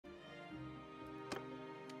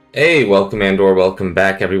Hey, welcome and/or welcome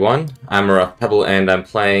back, everyone. I'm Pebble, and I'm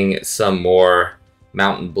playing some more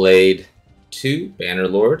Mountain Blade 2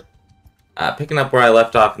 Bannerlord. Picking up where I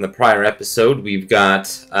left off in the prior episode, we've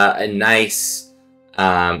got a nice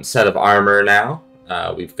set of armor now.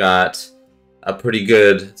 We've got a pretty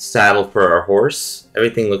good saddle for our horse.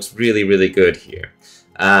 Everything looks really, really good here.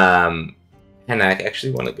 And I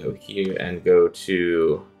actually want to go here and go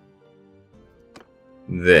to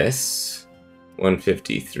this.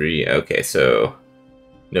 153. Okay, so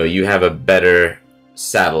no, you have a better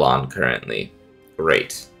saddle on currently.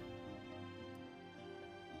 Great.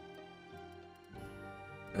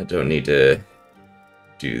 I don't need to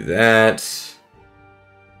do that.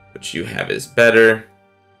 What you have is better.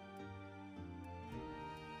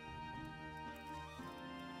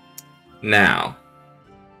 Now,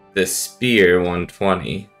 the spear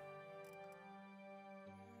 120.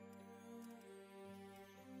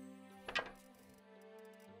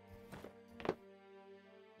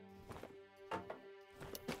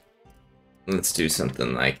 Let's do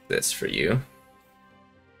something like this for you.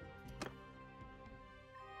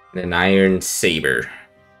 An iron saber.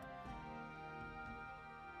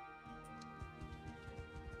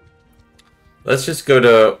 Let's just go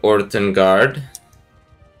to Orthengard.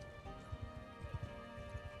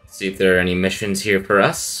 See if there are any missions here for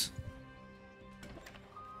us.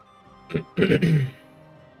 We'll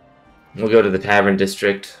go to the Tavern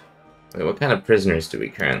District. Wait, what kind of prisoners do we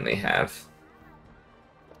currently have?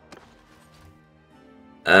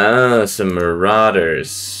 Oh, some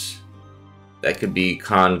marauders. That could be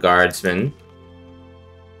con guardsmen.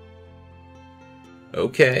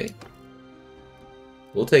 Okay.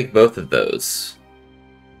 We'll take both of those.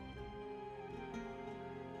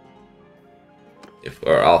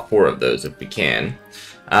 Or all four of those if we can.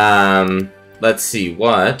 Let's see,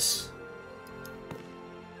 what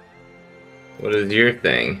is your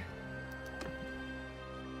thing?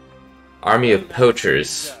 Army of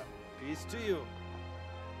poachers. Peace to you.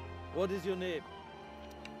 What is your name?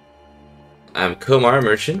 I'm Komar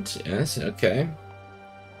Merchant. Yes, okay.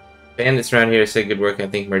 Bandits around here say good work. I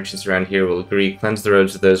think merchants around here will agree. Cleanse the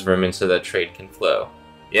roads of those vermin so that trade can flow.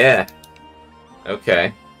 Yeah.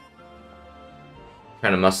 Okay.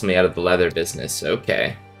 Trying to muscle me out of the leather business.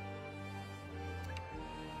 Okay.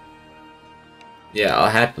 Yeah, I'll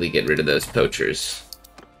happily get rid of those poachers.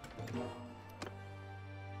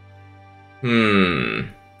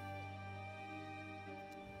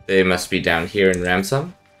 They must be down here in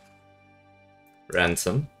Ransom.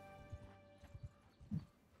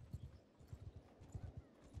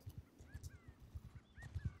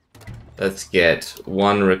 Let's get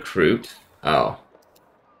one recruit. Oh.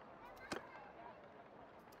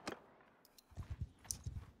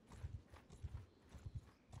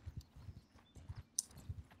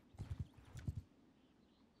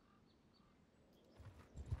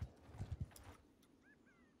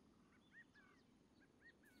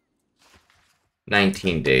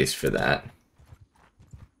 $19 days for that.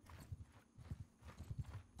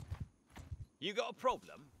 You got a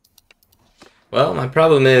problem? Well, my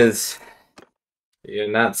problem is you're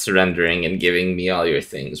not surrendering and giving me all your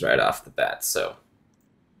things right off the bat, so...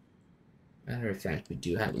 Matter of fact, we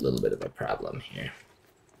do have a little bit of a problem here.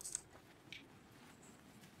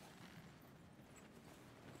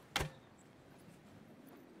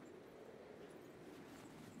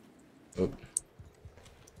 Oh.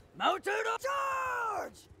 Mounted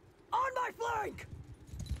charge! On my flank!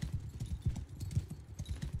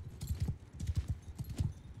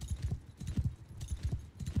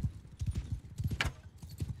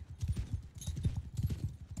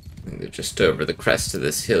 They're just over the crest of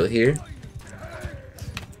this hill here.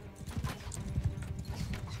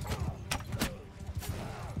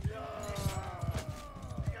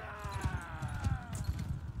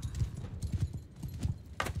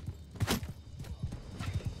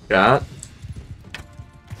 Shot.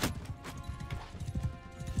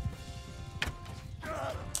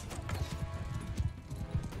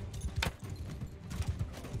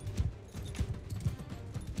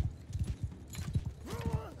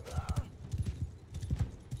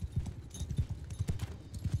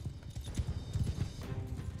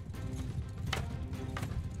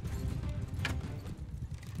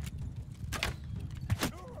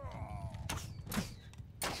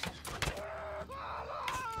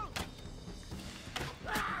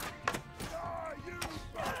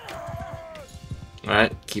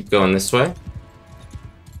 Alright, keep going this way.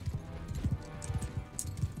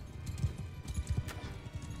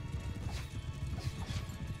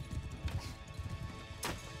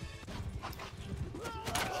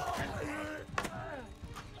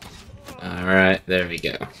 Alright, there we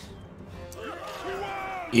go.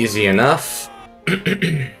 Easy enough.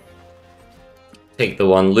 Take the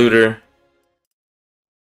one looter.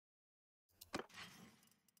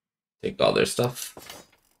 Take all their stuff.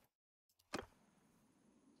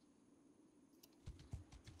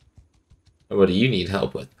 What do you need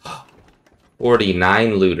help with?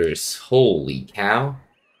 49 looters. Holy cow.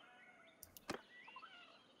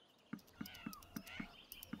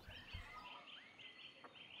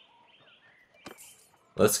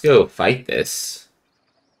 Let's go fight this.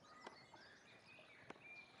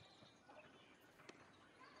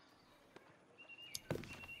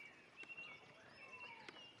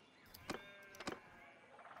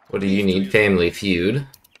 What do you need? Family feud.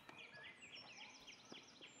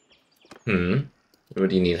 What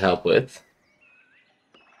do you need help with?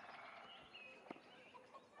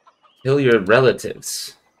 Kill your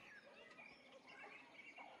relatives.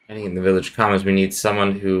 Heading in the village commons, we need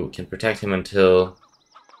someone who can protect him until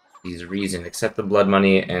he's reasoned. Accept the blood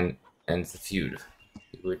money and ends the feud.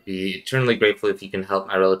 We would be eternally grateful if you can help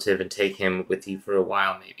my relative and take him with you for a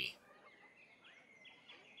while, maybe.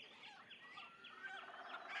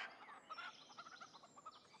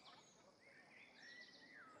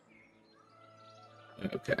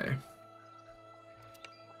 Okay.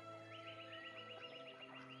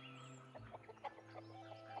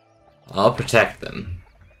 I'll protect them.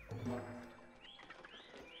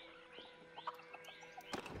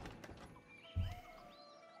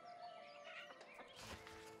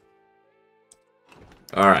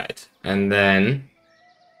 Alright, and then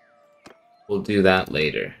we'll do that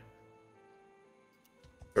later.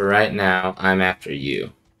 For right now, I'm after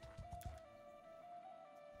you.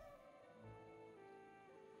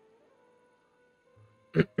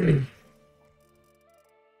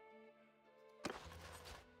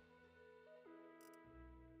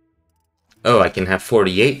 Oh, I can have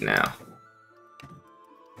 48 now.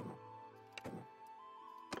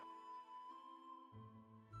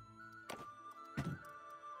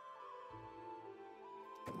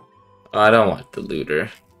 Oh, I don't want the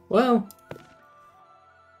looter. Well...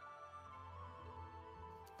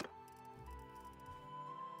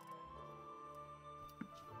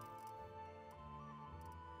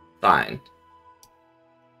 fine.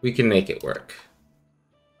 We can make it work.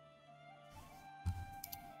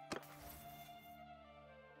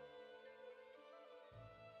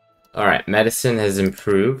 Alright, medicine has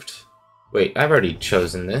improved. Wait, I've already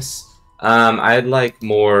chosen this. I'd like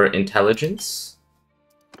more intelligence.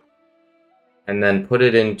 And then put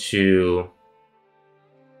it into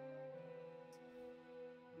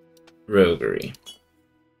roguery.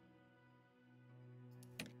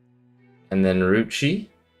 And then Ruchi.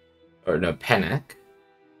 Or no, Pennak.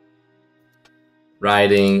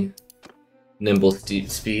 Riding. Nimble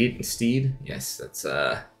steed. Yes, that's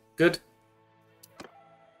good.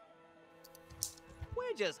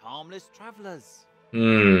 We're just harmless travelers.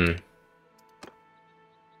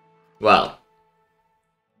 Well.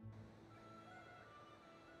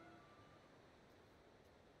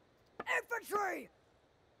 Infantry!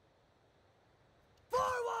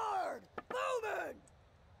 Forward! Moving!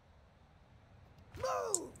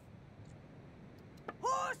 Move!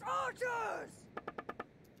 Horse archers!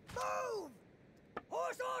 Move!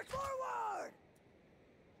 Horse arch forward!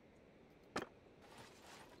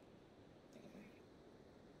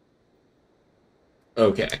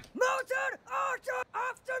 Okay. Mounted archer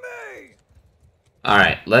after me!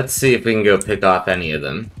 Alright, let's see if we can go pick off any of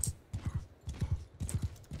them.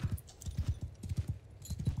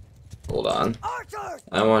 Hold on. Archers!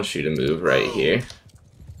 I want you to move right here.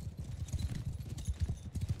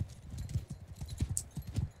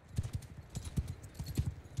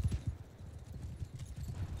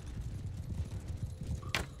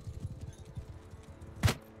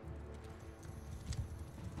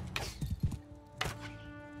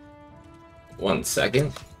 One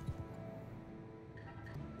second.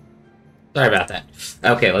 Sorry about that.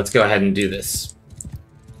 Okay, let's go ahead and do this.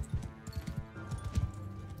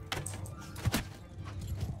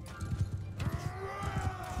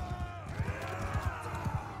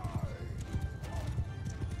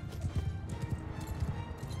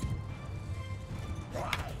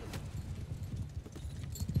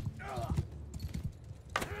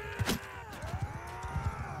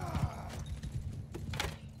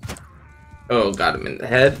 Oh, got him in the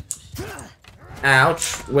head.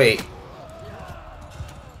 Ouch. Wait.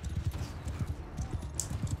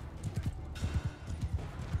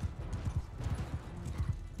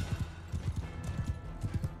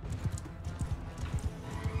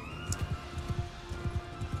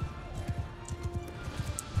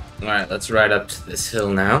 Alright, let's ride up to this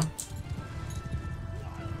hill now.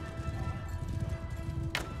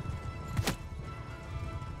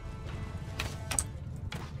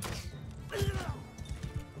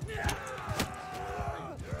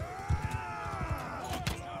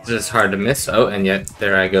 It's just hard to miss. Oh, and yet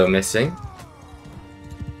there I go missing.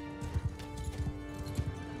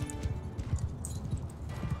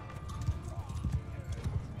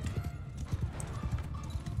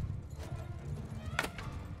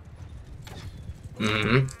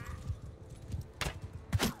 Mm-hmm.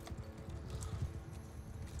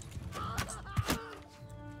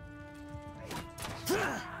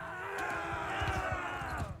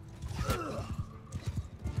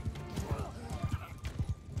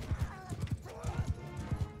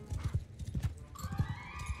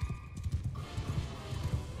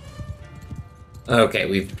 Okay,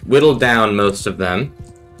 we've whittled down most of them.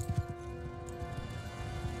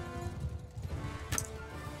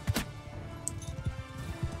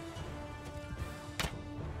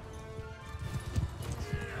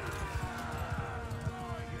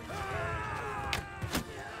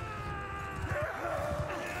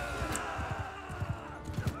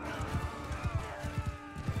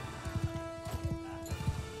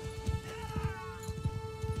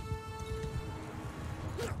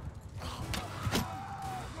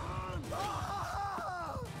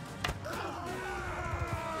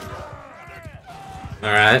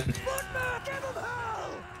 Alright.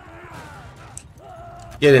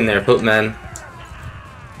 Get in there, footman.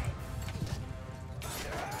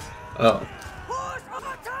 Oh. Horse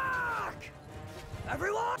attack!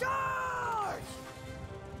 Everyone charge!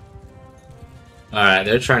 Alright,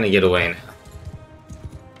 they're trying to get away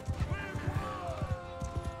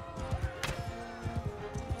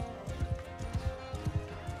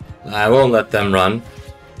now. I won't let them run.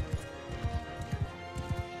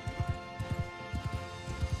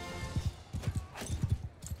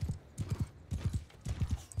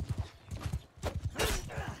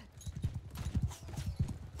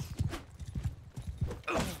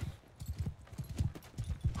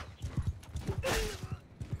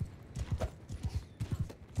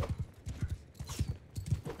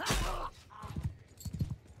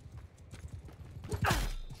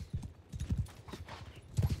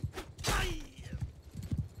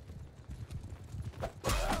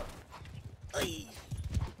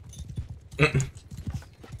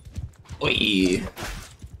 Oi.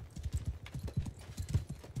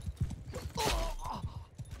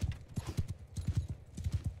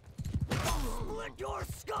 Split your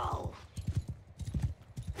skull!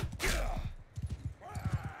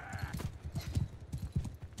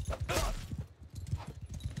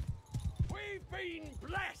 We've been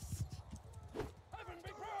blessed! Heaven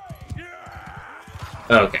be praised!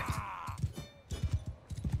 Okay.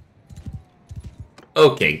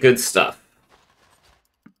 Okay, good stuff.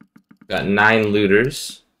 Got 9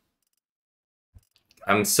 looters.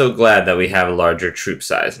 I'm so glad that we have a larger troop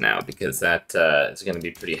size now, because that is going to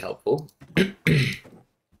be pretty helpful.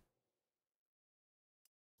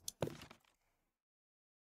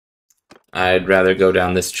 I'd rather go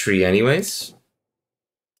down this tree anyways.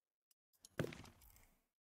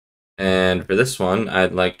 And for this one,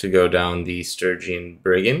 I'd like to go down the Sturgian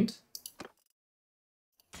Brigand.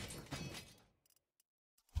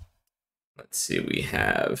 Let's see, we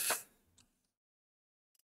have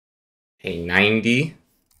a 90.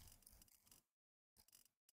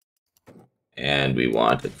 And we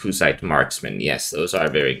want a Kusite Marksman. Yes, those are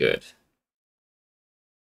very good.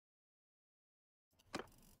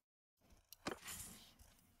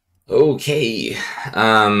 Okay.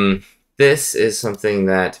 This is something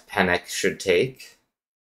that Panic should take.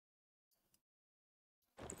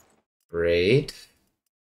 Raid.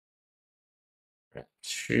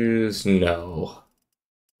 Choose no.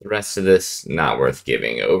 The rest of this, not worth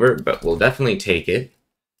giving over, but we'll definitely take it,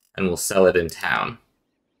 and we'll sell it in town.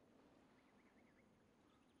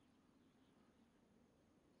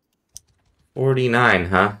 $49,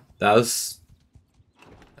 huh? That was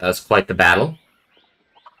quite the battle.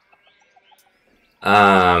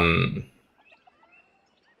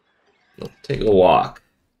 We'll take a walk.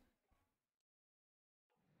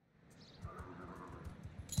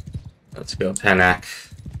 Let's go, Penak.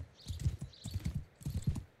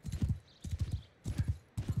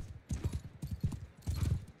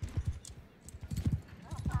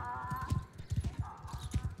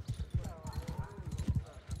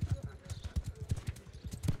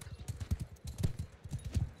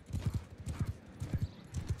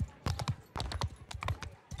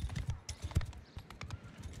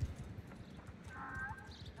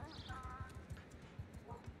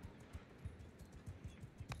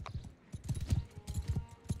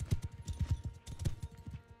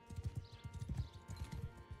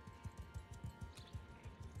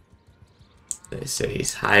 They say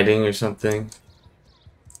he's hiding or something.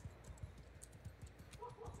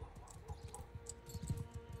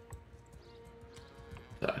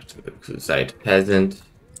 Fusite peasant.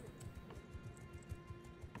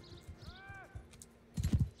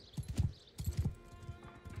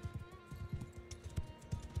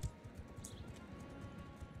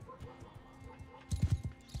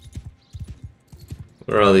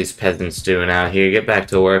 What are all these peasants doing out here? Get back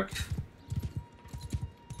to work.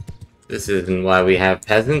 This isn't why we have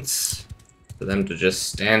peasants. For them to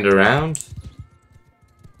just stand around.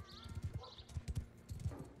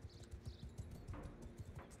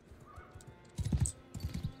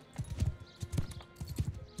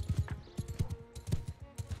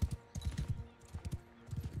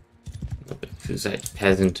 Who's that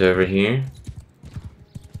peasant over here?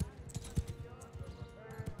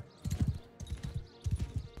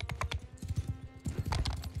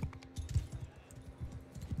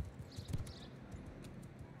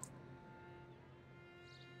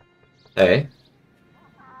 Hey.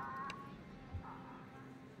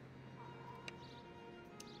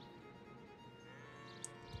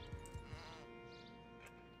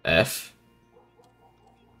 F.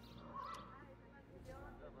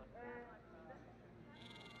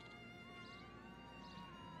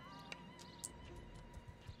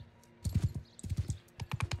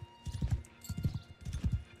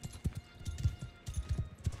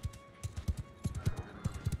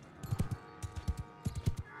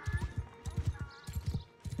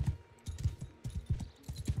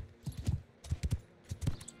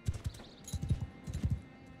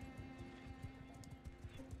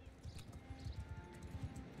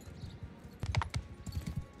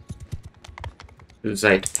 Who's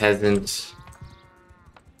that peasant?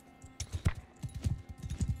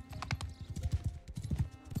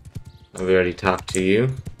 I've already talked to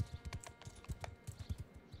you.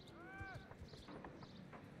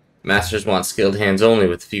 Masters want skilled hands only.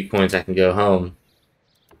 With a few coins I can go home.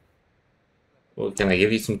 Well, can I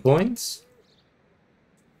give you some coins?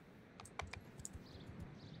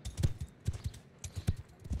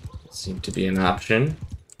 Seems to be an option.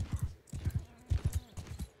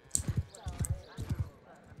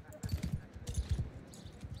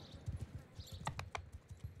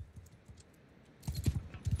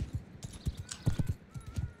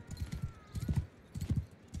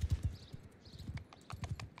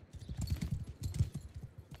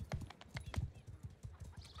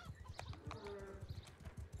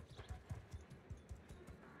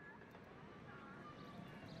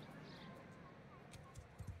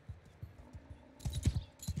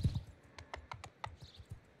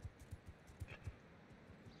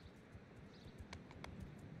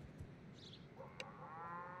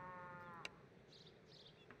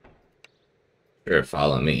 Sure,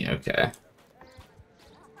 follow me, okay.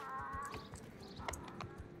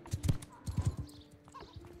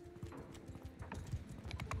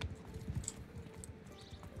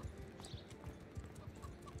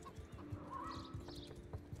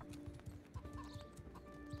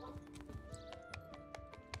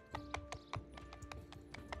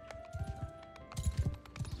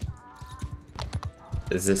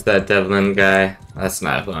 Is this that Devlin guy? That's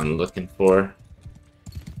not who I'm looking for.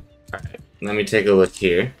 Alright, let me take a look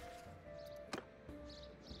here.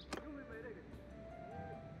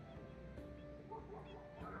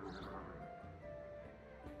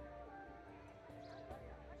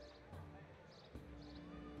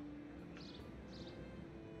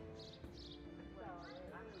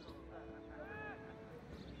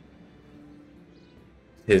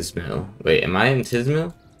 Tismill. Wait, am I in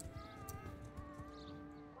Tismill?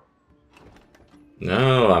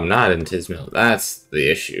 No, I'm not in Tismill. That's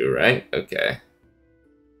the issue, right? Okay.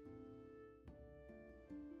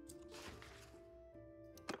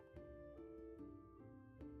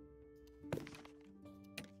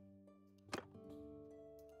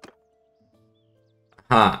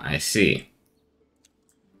 Huh, I see.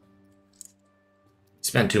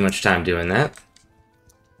 Spent too much time doing that.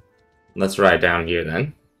 Let's ride down here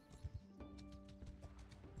then.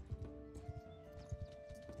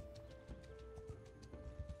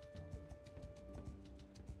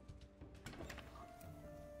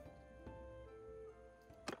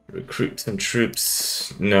 Recruit some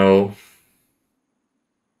troops. No.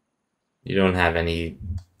 You don't have any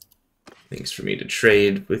things for me to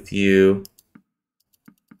trade with you.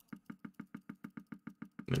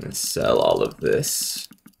 I'm gonna sell all of this.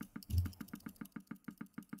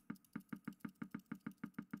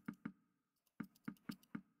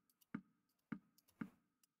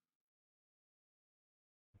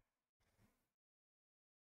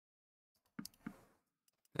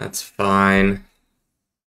 That's fine.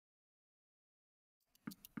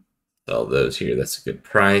 Sell those here, that's a good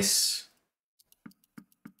price.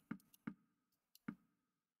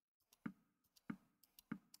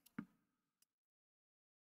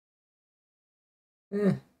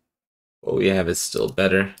 What we have is still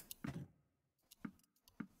better.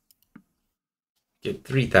 Get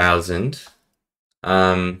 3,000.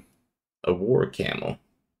 A war camel.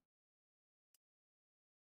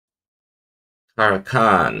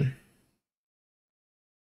 Karakan.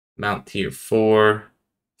 Mount tier 4.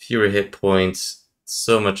 Fewer hit points.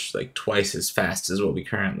 So much, like twice as fast as what we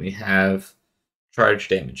currently have. Charge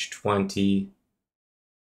damage 20.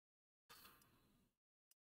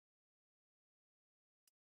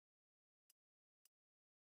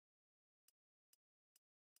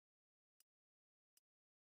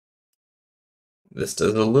 This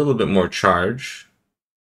does a little bit more charge.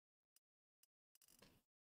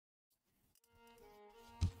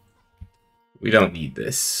 We don't need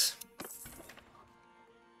this.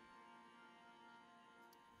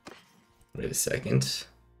 Wait a second.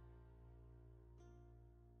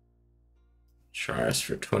 Charge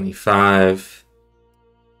for 25.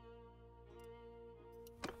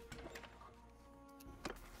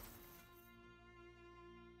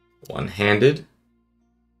 One-handed.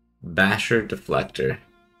 Basher deflector.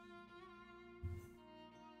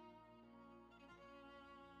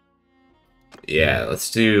 Yeah,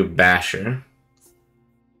 let's do Basher.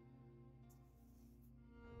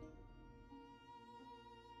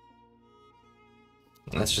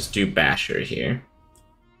 Let's just do Basher here.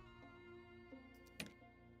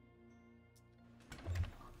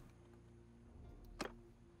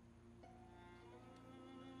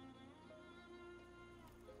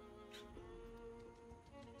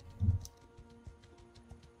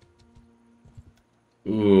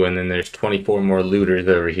 Ooh, and then there's 24 more looters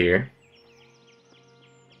over here.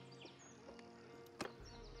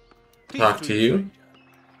 Talk to you.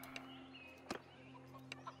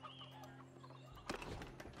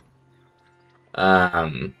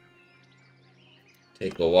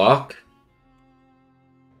 Take a walk.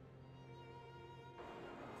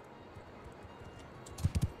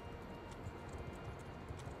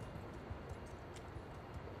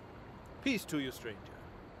 Peace to you, stranger.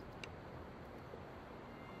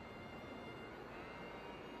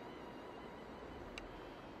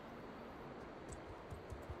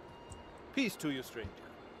 Peace to you, stranger.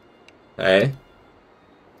 Hey.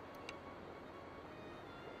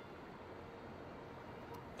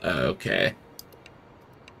 Okay.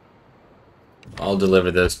 I'll deliver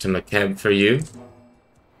those to McKeb for you.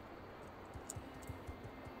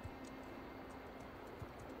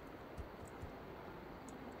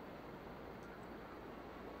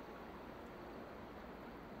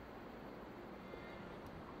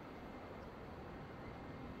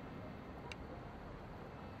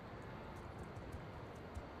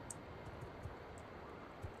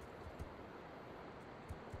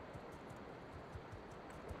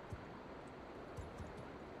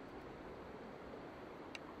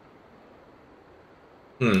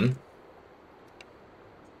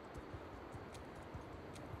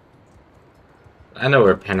 I know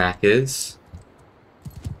where Pennak is.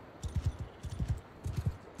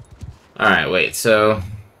 Alright, wait, so...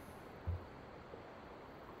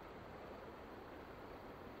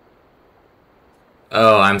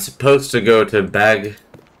 Oh, I'm supposed to go to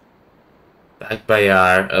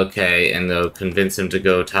Bagbayar, okay, and they'll convince him to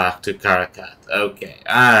go talk to Karakat. Okay,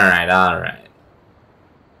 alright.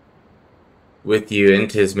 With you in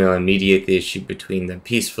Tismil and mediate the issue between them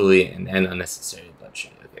peacefully and end unnecessary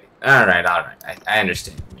bloodshed. Okay, alright. I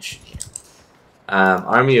understand the mission here.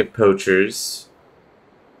 Army of poachers.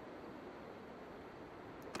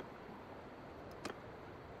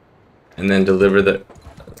 And then deliver the...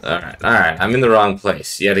 Alright, I'm in the wrong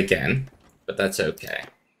place yet again, but that's okay.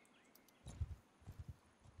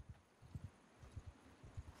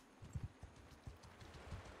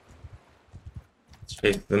 Let's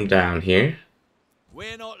take them down here.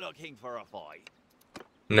 We're not looking for a fight.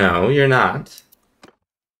 No, you're not.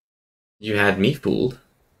 You had me fooled.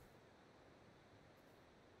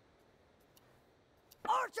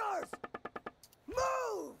 Archers!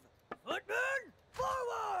 Move! Footmen,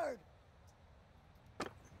 forward!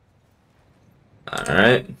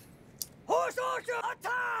 Alright. Horse archer,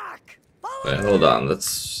 attack! Wait, hold on.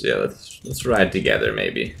 Let's ride together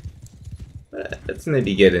maybe. Let's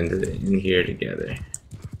maybe get in here together.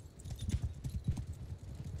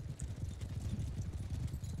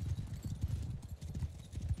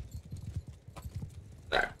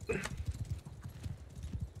 Alright.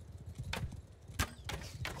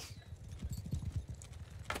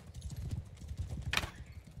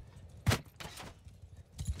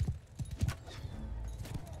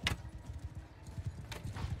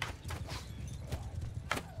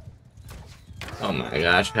 Oh my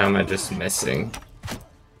gosh, how am I just missing?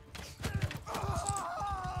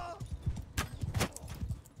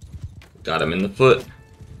 Got him in the foot.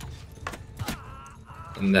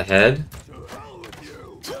 In the head.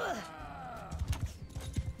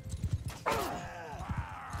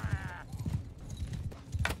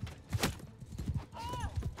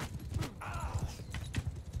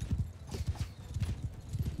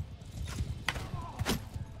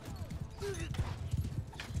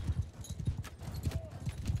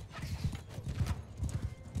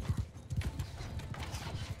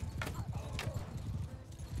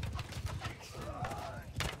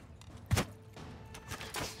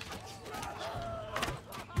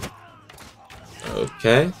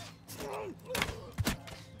 Okay.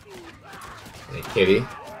 Hey, kitty.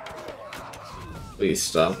 Please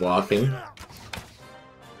stop walking.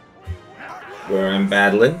 Where I'm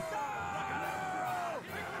battling.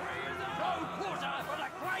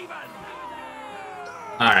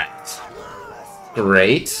 Alright.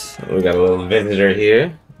 Great. We got a little visitor here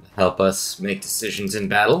to help us make decisions in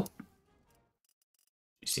battle.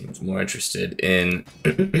 She seems more interested in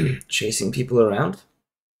chasing people around.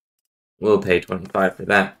 We'll pay 25 for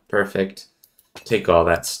that. Perfect. Take all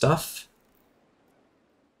that stuff.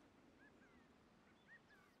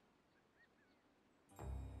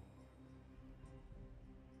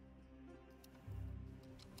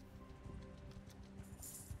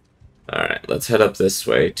 Alright, let's head up this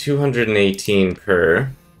way. 218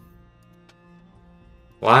 per.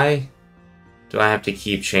 Why do I have to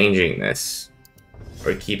keep changing this?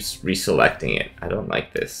 Or it keeps reselecting it? I don't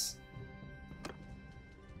like this.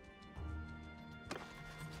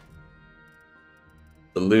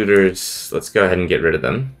 The looters, let's go ahead and get rid of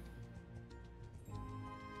them.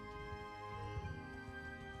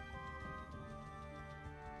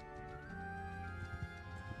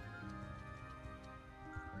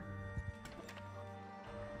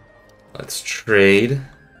 Let's trade.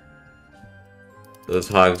 Those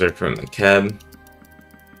hogs are from Pebble.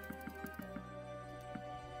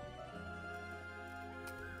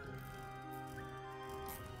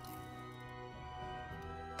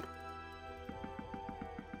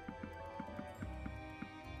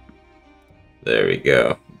 There we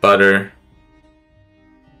go. Butter.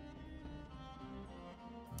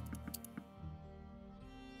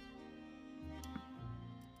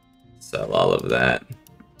 Sell all of that.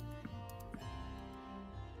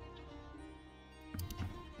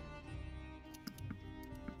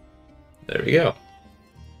 There we go.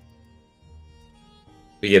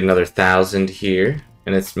 We get another 1,000 here,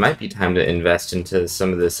 and it might be time to invest into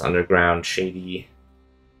some of this underground shady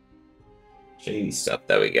stuff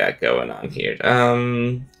that we got going on here.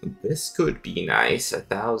 This could be nice.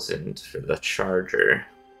 1,000 for the charger.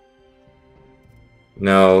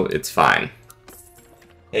 No, it's fine.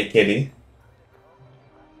 Hey, kitty.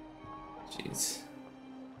 Jeez.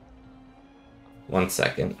 1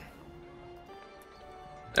 second.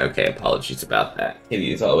 Okay, apologies about that.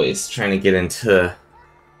 Kitty's always trying to get into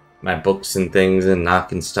my books and things and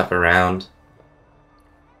knocking stuff around.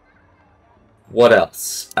 What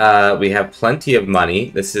else? We have plenty of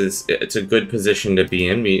money. It's a good position to be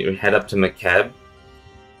in. We head up to McKeb.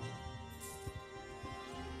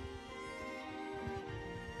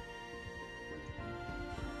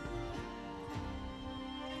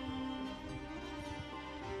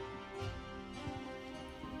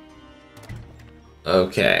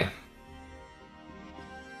 Okay.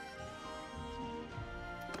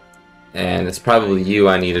 And it's probably you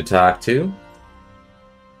I need to talk to.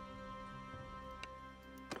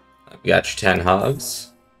 I've got your 10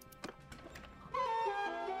 hogs.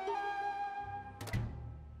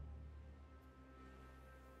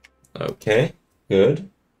 Okay, good.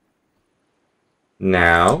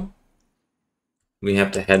 Now, we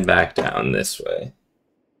have to head back down this way.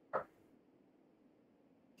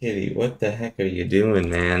 Kitty, what the heck are you doing,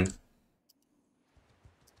 man?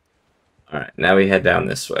 Alright, now we head down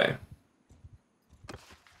this way.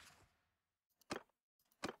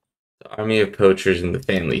 The army of poachers and the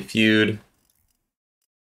family feud.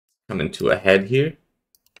 Coming to a head here.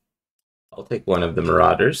 I'll take one of the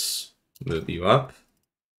marauders. Move you up.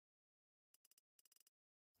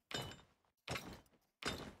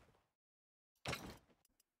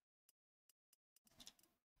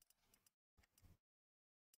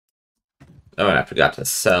 Oh, and I forgot to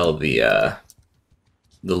sell the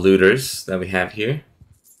looters that we have here.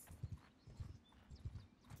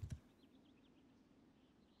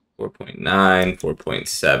 4.9,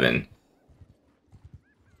 4.7.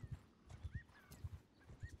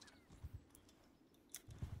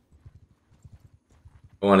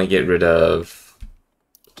 I want to get rid of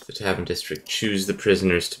the Tavern District. Choose the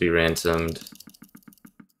prisoners to be ransomed.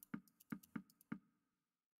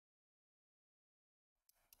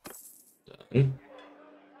 Done.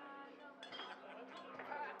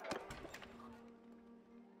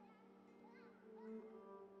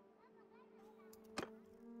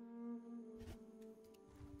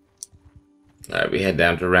 Alright, we head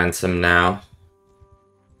down to Ransom now.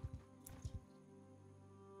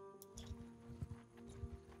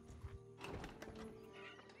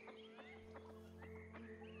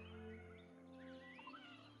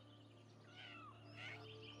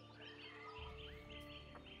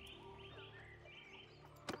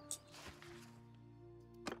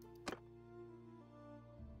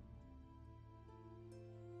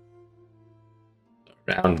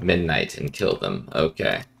 Around midnight and kill them.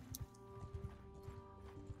 Okay.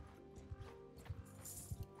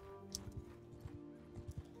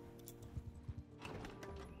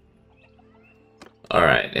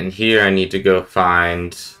 Alright, and here I need to go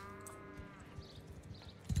find...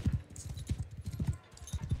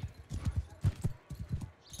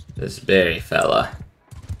 this berry fella.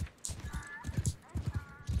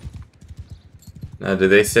 Now,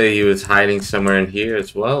 did they say he was hiding somewhere in here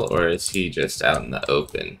as well, or is he just out in the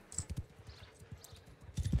open?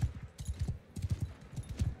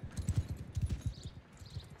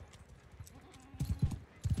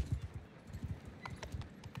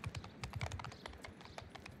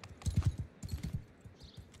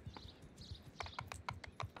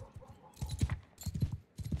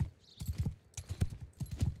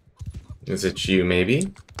 Is it you,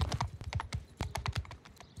 maybe?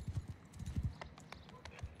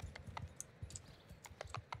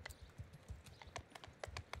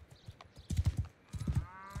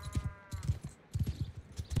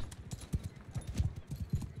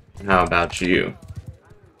 How about you?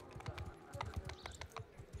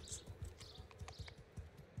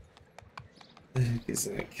 What the heck is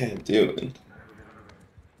that cat doing?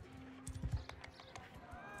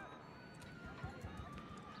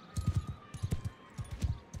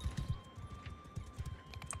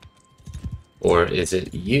 Or is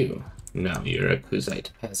it you? No, you're a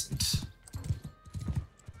Kuzite peasant.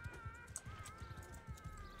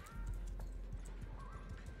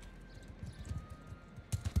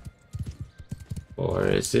 Or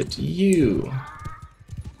is it you?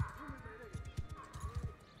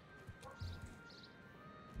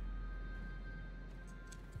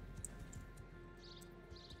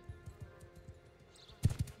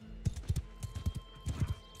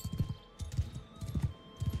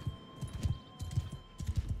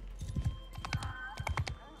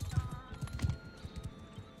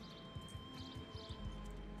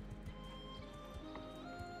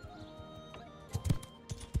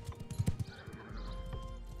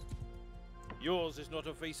 Yours is not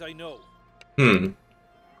a face I know.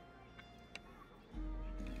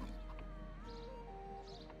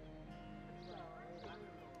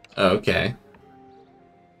 Okay.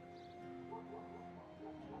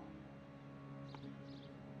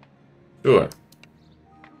 Sure.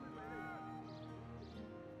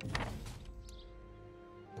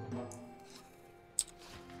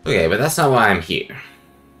 Okay, but that's not why I'm here.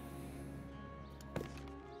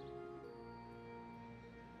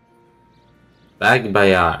 Bag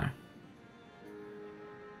Bayar.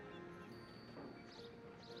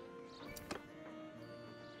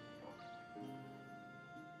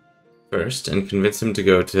 First, and convince him to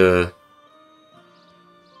go to...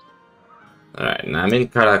 Alright, and I'm in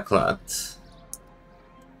Karaklat.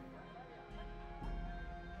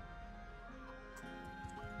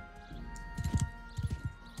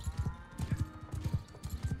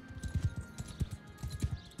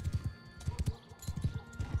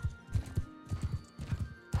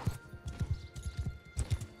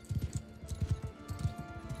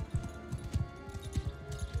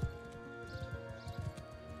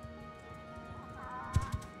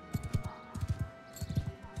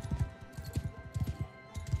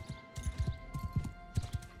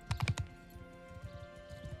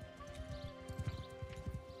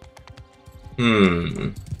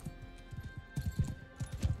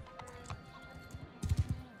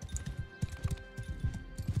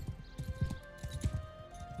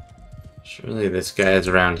 Surely this guy is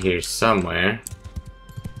around here somewhere.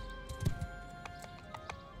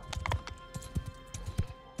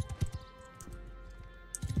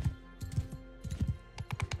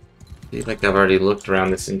 I feel like I've already looked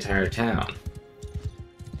around this entire town.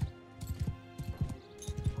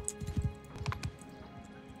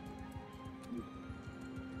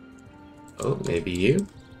 Oh, maybe you?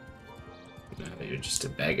 No, you're just a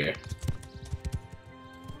beggar.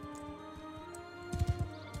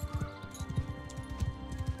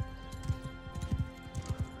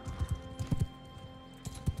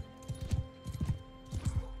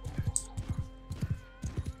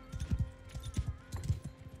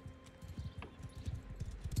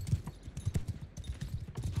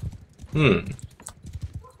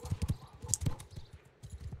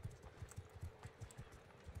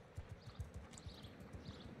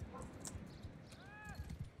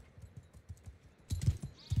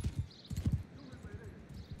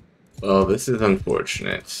 Well, this is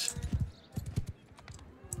unfortunate.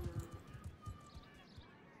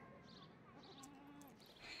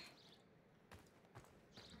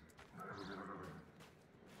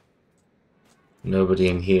 Nobody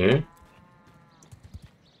in here.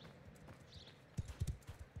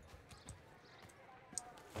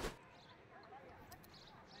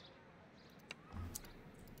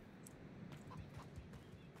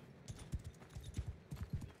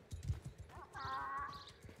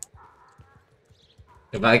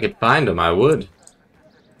 If I could find them, I would.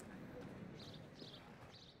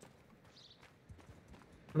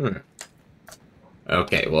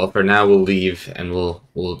 Okay, well, for now we'll leave and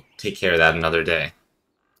we'll take care of that another day.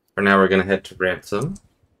 For now, we're gonna head to Ransom.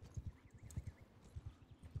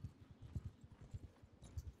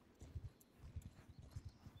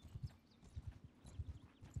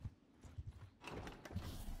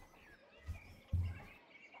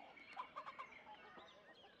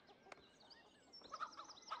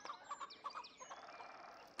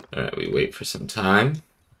 Alright, we wait for some time.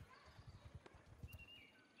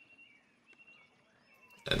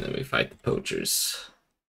 And then we fight the poachers.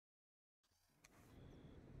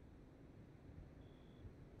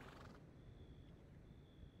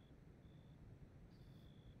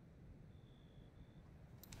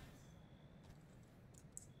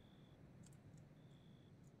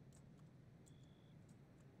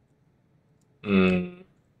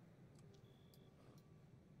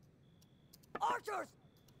 Archers,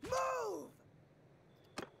 move!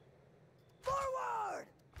 Forward!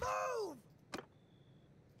 Move!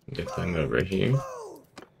 Get them over here. Move!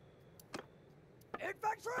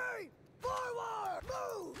 Infantry! Forward!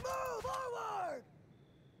 Move! Move! Forward!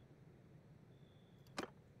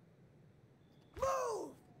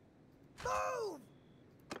 Move! Move!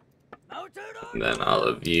 Mounted And then all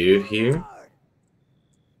of you here.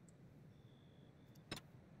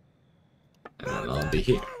 And then I'll be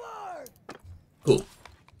here. Cool.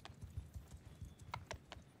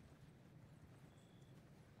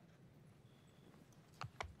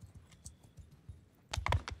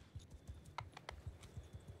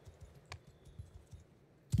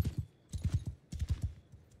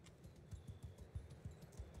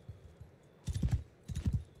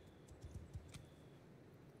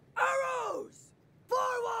 Arrows!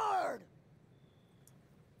 Forward!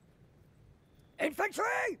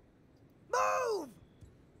 Infantry! Move!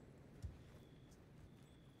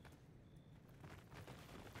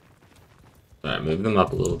 Alright, move them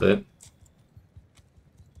up a little bit.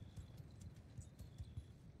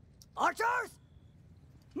 Archers!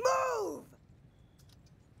 Move!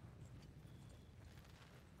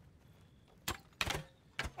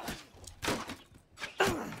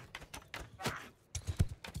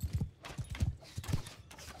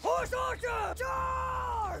 Horse archer!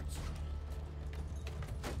 Charge!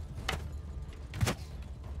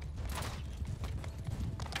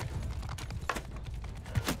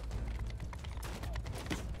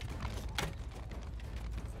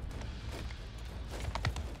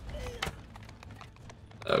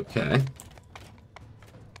 Okay.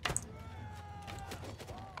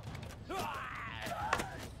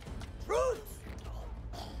 Troops!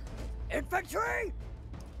 Infantry!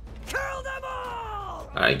 Kill them all!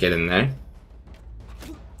 Alright, get in there.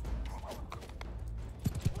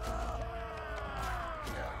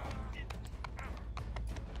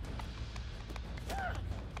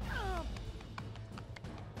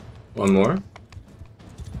 One more.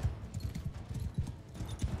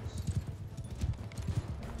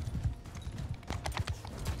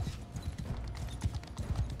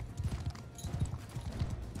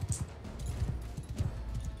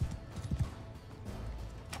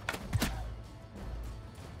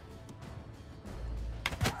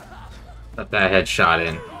 Got that headshot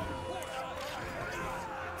in.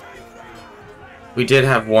 We did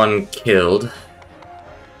have one killed.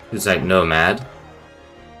 Who's like Nomad.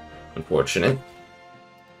 Unfortunate.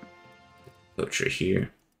 Poacher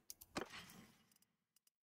here.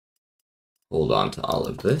 Hold on to all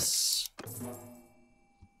of this.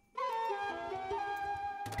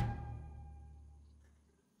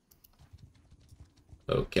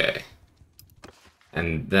 Okay.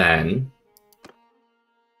 And then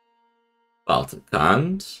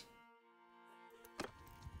Balticond.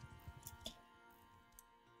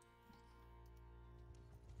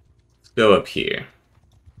 Let's go up here.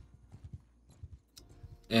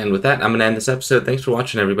 And with that, I'm going to end this episode. Thanks for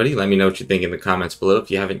watching, everybody. Let me know what you think in the comments below. If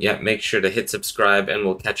you haven't yet, make sure to hit subscribe, and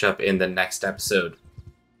we'll catch up in the next episode.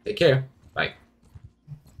 Take care.